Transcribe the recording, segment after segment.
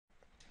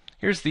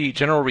Here's the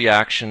general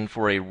reaction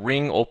for a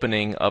ring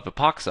opening of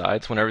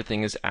epoxides when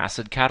everything is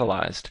acid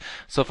catalyzed.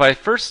 So if I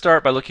first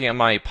start by looking at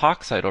my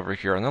epoxide over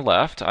here on the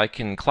left, I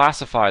can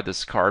classify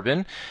this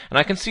carbon, and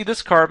I can see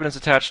this carbon is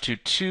attached to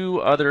two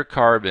other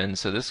carbons,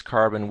 so this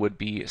carbon would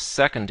be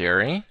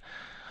secondary.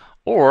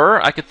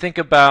 Or I could think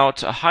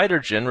about a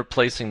hydrogen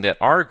replacing that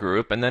R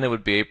group, and then it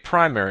would be a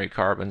primary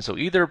carbon, so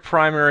either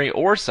primary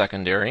or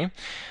secondary.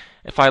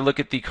 If I look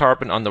at the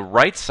carbon on the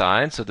right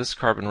side, so this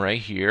carbon right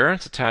here,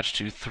 it's attached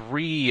to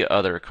three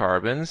other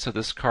carbons, so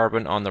this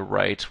carbon on the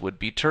right would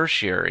be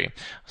tertiary.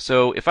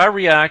 So if I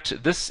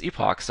react this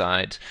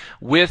epoxide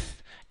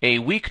with a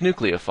weak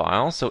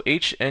nucleophile, so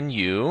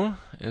HNU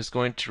is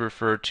going to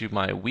refer to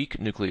my weak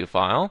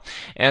nucleophile,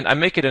 and I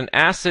make it an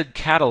acid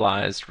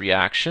catalyzed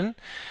reaction,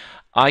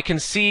 I can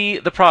see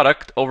the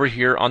product over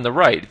here on the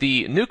right.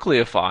 The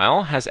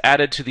nucleophile has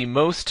added to the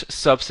most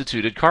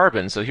substituted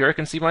carbon. So here I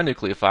can see my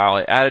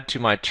nucleophile. I added to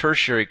my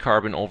tertiary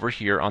carbon over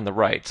here on the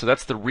right. So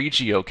that's the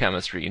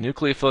regiochemistry,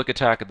 nucleophilic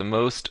attack of the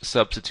most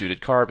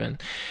substituted carbon.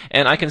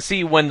 And I can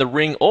see when the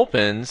ring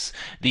opens,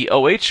 the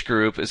OH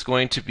group is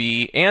going to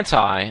be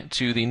anti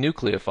to the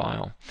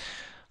nucleophile.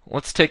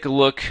 Let's take a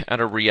look at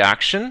a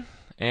reaction,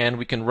 and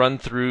we can run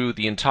through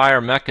the entire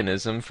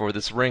mechanism for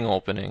this ring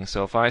opening.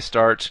 So if I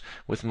start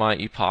with my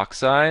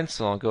epoxide,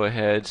 so I'll go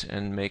ahead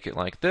and make it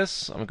like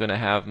this. I'm going to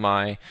have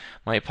my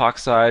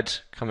epoxide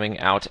coming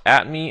out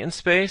at me in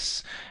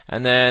space,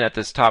 and then at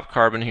this top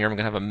carbon here I'm going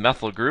to have a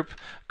methyl group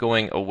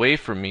going away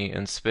from me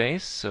in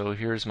space. So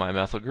here's my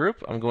methyl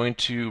group. I'm going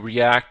to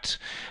react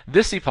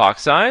this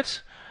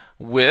epoxide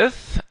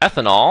with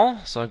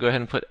ethanol. So I'll go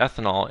ahead and put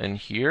ethanol in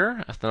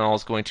here. Ethanol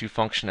is going to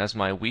function as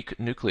my weak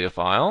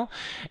nucleophile,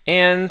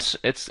 and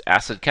it's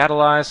acid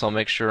catalyzed, so I'll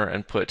make sure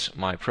and put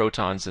my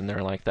protons in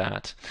there like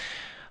that.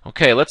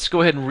 Okay, let's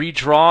go ahead and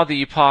redraw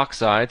the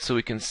epoxide so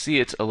we can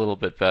see it a little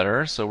bit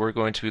better. So we're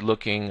going to be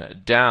looking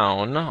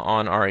down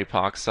on our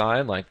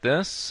epoxide like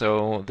this.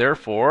 So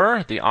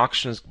therefore, the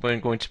oxygen is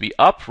going to be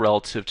up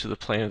relative to the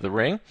plane of the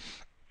ring.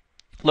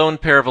 Lone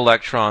pair of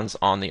electrons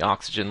on the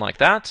oxygen like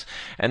that,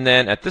 and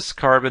then at this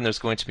carbon there's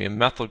going to be a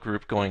methyl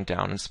group going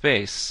down in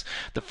space.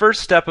 The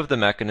first step of the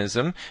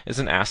mechanism is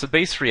an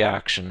acid-base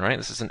reaction, right?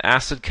 This is an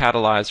acid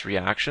catalyzed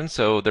reaction,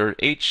 so there are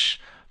H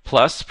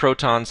plus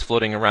protons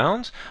floating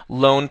around.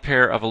 Lone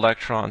pair of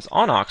electrons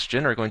on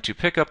oxygen are going to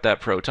pick up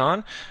that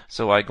proton,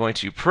 so I'm going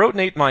to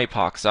protonate my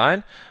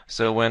epoxide.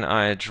 So when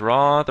I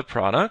draw the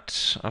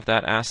product of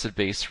that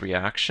acid-base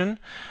reaction,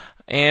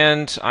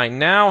 and I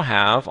now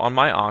have, on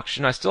my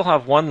oxygen, I still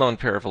have one lone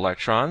pair of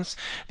electrons.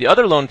 The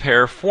other lone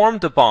pair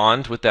formed a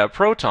bond with that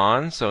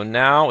proton, so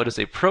now it is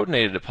a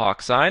protonated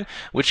epoxide,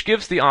 which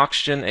gives the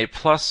oxygen a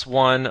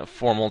 +1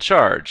 formal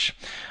charge.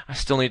 I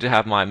still need to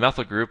have my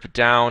methyl group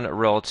down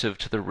relative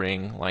to the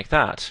ring like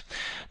that.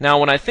 Now,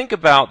 when I think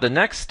about the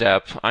next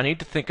step, I need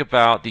to think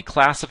about the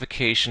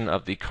classification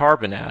of the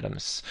carbon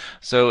atoms.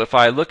 So if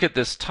I look at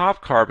this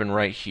top carbon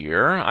right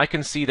here, I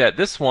can see that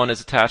this one is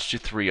attached to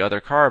three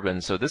other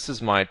carbons. So this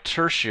is my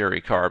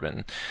tertiary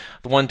carbon.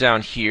 The one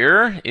down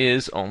here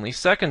is only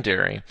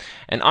secondary.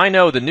 And I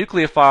know the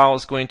nucleophile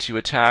is going to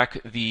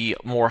attack the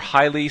more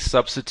highly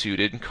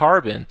substituted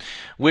carbon,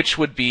 which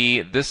would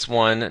be this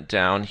one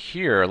down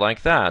here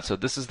like that. So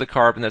this is the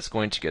carbon that's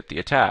going to get the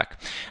attack.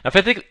 Now,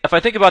 if I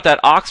think about that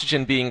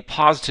oxygen being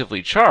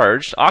positively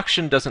charged,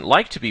 oxygen doesn't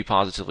like to be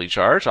positively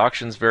charged.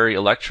 Oxygen's very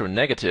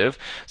electronegative,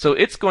 so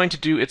it's going to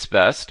do its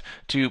best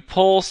to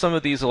pull some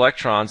of these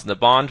electrons in the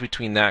bond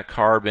between that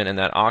carbon and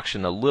that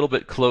oxygen a little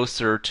bit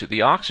closer to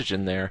the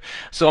oxygen there.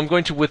 So I'm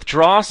going to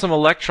withdraw some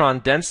electron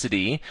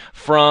density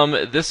from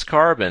this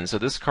carbon. So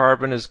this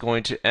carbon is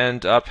going to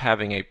end up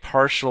having a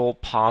partial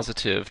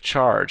positive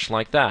charge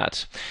like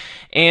that.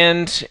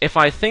 And if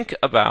I think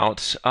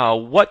about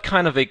what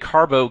kind of a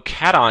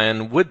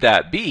carbocation would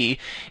that be,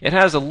 it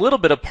has a little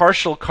bit of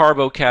partial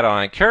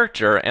carbocation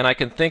character, and I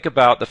can think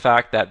about the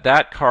fact that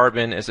that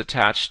carbon is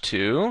attached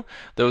to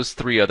those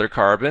three other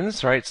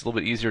carbons, right? It's a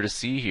little bit easier to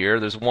see here.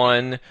 There's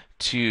 1,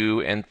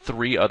 2, and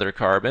 3 other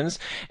carbons.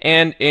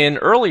 And in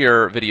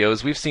earlier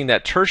videos, we've seen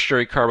that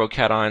tertiary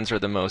carbocations are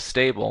the most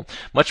stable,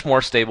 much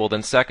more stable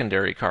than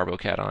secondary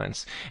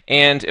carbocations.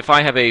 And if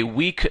I have a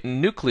weak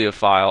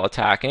nucleophile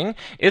attacking,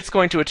 it's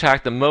going to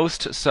attack the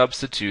most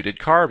substituted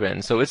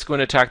carbon. So it's going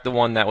to attack the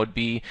one that would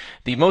be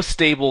the most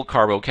stable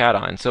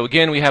carbocation. So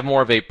again, we have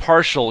more of a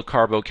partial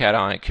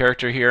carbocationic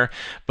character here,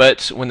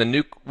 but when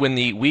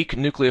the weak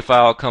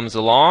nucleophile comes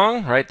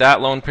along, right,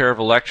 that lone pair of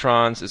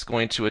electrons is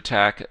going to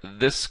attack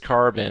this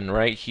carbon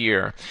right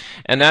here,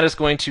 and that is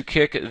going to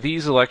kick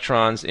these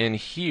electrons in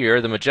here,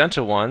 the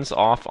magenta ones,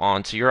 off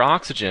onto your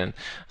oxygen.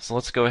 So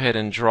let's go ahead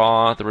and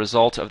draw the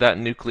result of that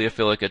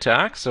nucleophilic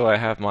attack. So I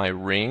have my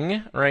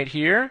ring right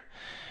here,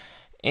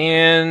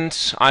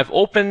 and I've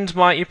opened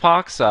my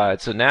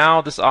epoxide. So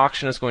now this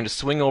oxygen is going to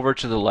swing over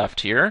to the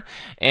left here,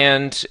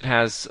 and it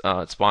has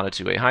it's bonded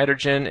to a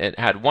hydrogen. It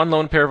had one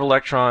lone pair of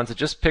electrons. It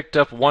just picked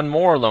up one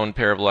more lone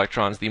pair of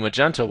electrons, the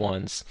magenta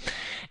ones.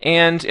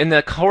 And in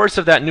the course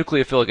of that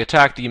nucleophilic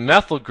attack, the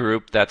methyl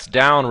group that's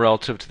down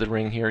relative to the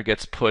ring here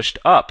gets pushed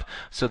up.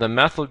 So the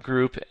methyl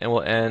group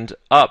will end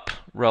up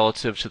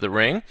relative to the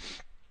ring.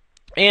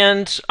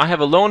 And I have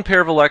a lone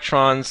pair of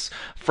electrons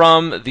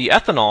from the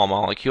ethanol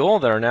molecule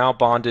that are now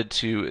bonded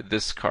to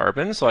this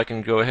carbon, so I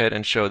can go ahead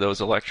and show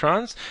those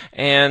electrons.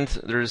 And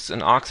there's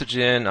an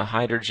oxygen, a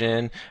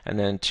hydrogen, and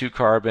then two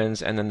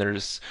carbons, and then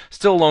there's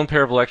still a lone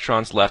pair of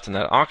electrons left in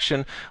that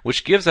oxygen,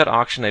 which gives that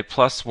oxygen a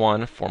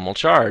 +1 formal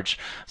charge.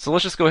 So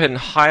let's just go ahead and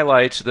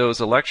highlight those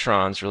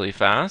electrons really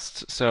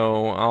fast.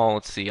 So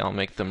let's see, I'll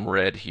make them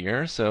red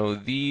here. So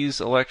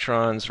these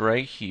electrons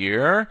right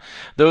here,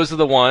 those are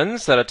the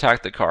ones that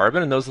attack the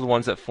carbon, and those are the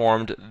ones that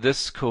formed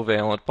this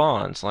covalent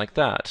bond, like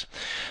that.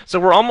 So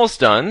we're almost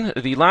done.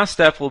 The last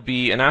step will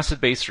be an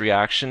acid-base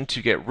reaction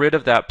to get rid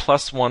of that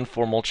 +1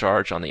 formal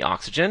charge on the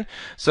oxygen.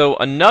 So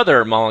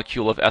another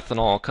molecule of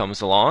ethanol comes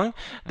along.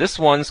 This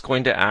one's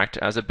going to act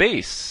as a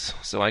base.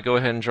 So I go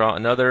ahead and draw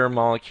another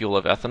molecule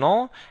of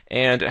ethanol,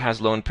 and it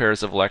has lone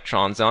pairs of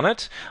electrons on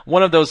it.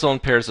 One of those lone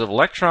pairs of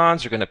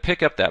electrons are going to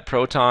pick up that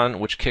proton,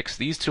 which kicks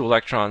these two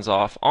electrons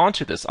off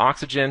onto this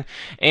oxygen,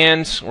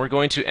 and we're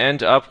going to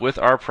end up with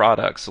our product.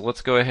 So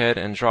let's go ahead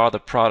and draw the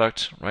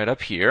product right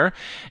up here.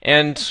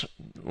 And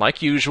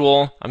like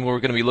usual, we're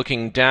going to be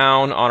looking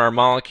down on our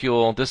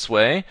molecule this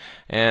way.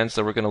 And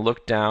so we're going to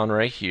look down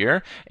right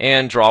here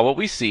and draw what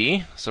we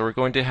see. So we're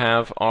going to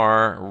have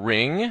our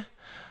ring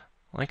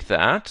like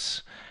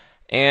that.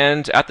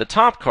 And at the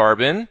top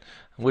carbon,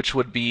 which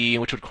would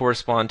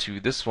correspond to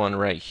this one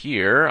right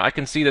here, I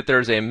can see that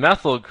there's a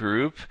methyl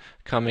group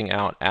coming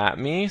out at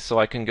me, so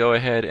I can go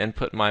ahead and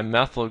put my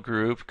methyl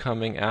group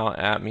coming out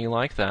at me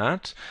like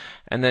that.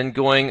 And then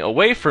going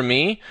away from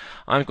me,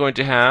 I'm going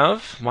to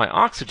have my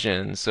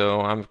oxygen.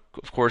 So I'm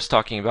of course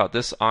talking about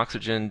this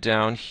oxygen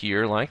down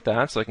here like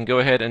that. So I can go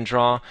ahead and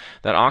draw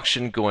that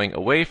oxygen going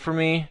away from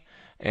me,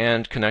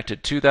 and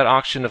connected to that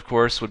oxygen, of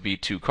course, would be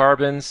two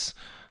carbons.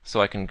 So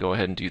I can go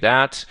ahead and do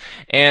that.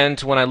 And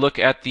when I look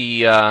at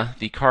the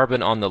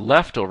carbon on the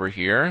left over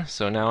here,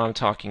 so now I'm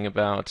talking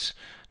about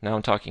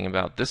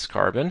this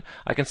carbon,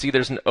 I can see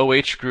there's an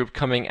OH group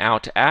coming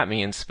out at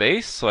me in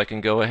space, so I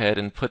can go ahead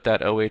and put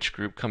that OH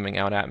group coming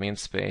out at me in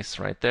space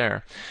right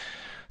there.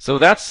 So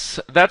that's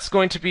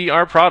going to be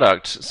our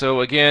product. So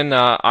again,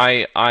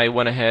 I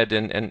went ahead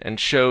and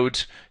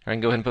showed, I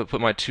can go ahead and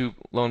put my two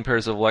lone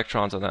pairs of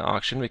electrons on that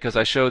oxygen, because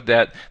I showed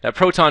that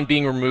proton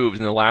being removed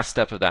in the last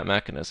step of that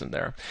mechanism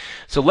there.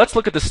 So let's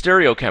look at the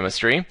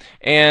stereochemistry,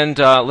 and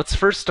let's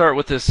first start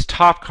with this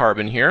top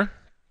carbon here.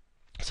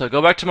 So I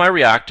go back to my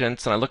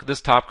reactants, and I look at this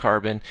top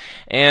carbon,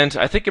 and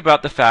I think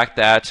about the fact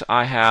that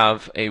I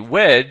have a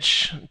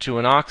wedge to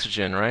an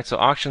oxygen, right? So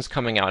oxygen's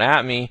coming out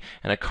at me,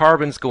 and a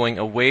carbon's going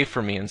away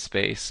from me in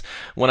space.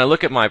 When I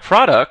look at my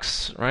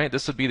products, right,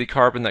 this would be the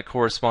carbon that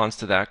corresponds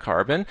to that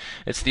carbon.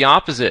 It's the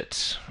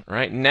opposite,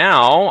 right?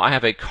 Now I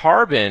have a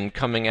carbon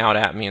coming out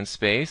at me in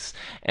space,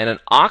 and an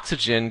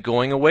oxygen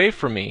going away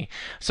from me.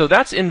 So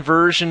that's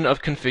inversion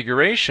of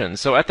configuration.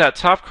 So at that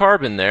top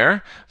carbon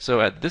there,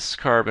 so at this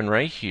carbon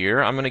right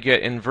here, I'm going to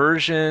get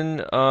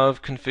inversion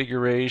of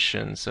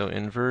configuration. So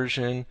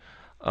inversion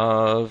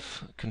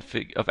of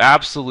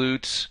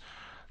absolute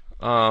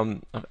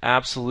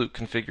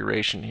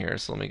configuration here.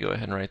 So let me go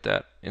ahead and write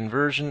that.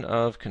 Inversion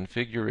of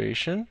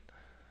configuration.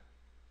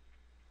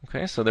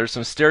 Okay, so there's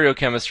some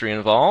stereochemistry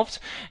involved.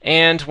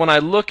 And when I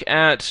look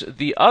at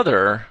the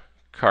other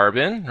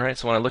carbon, right,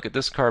 so when I look at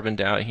this carbon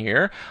down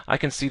here, I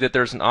can see that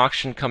there's an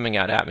oxygen coming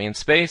out at me in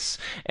space.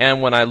 And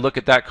when I look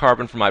at that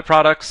carbon for my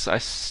products, I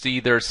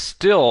see there's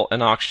still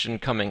an oxygen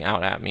coming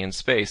out at me in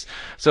space.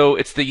 So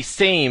it's the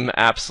same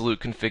absolute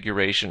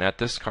configuration at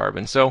this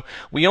carbon. So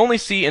we only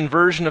see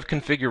inversion of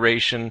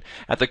configuration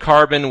at the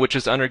carbon which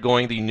is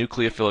undergoing the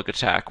nucleophilic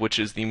attack, which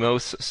is the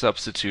most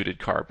substituted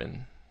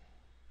carbon.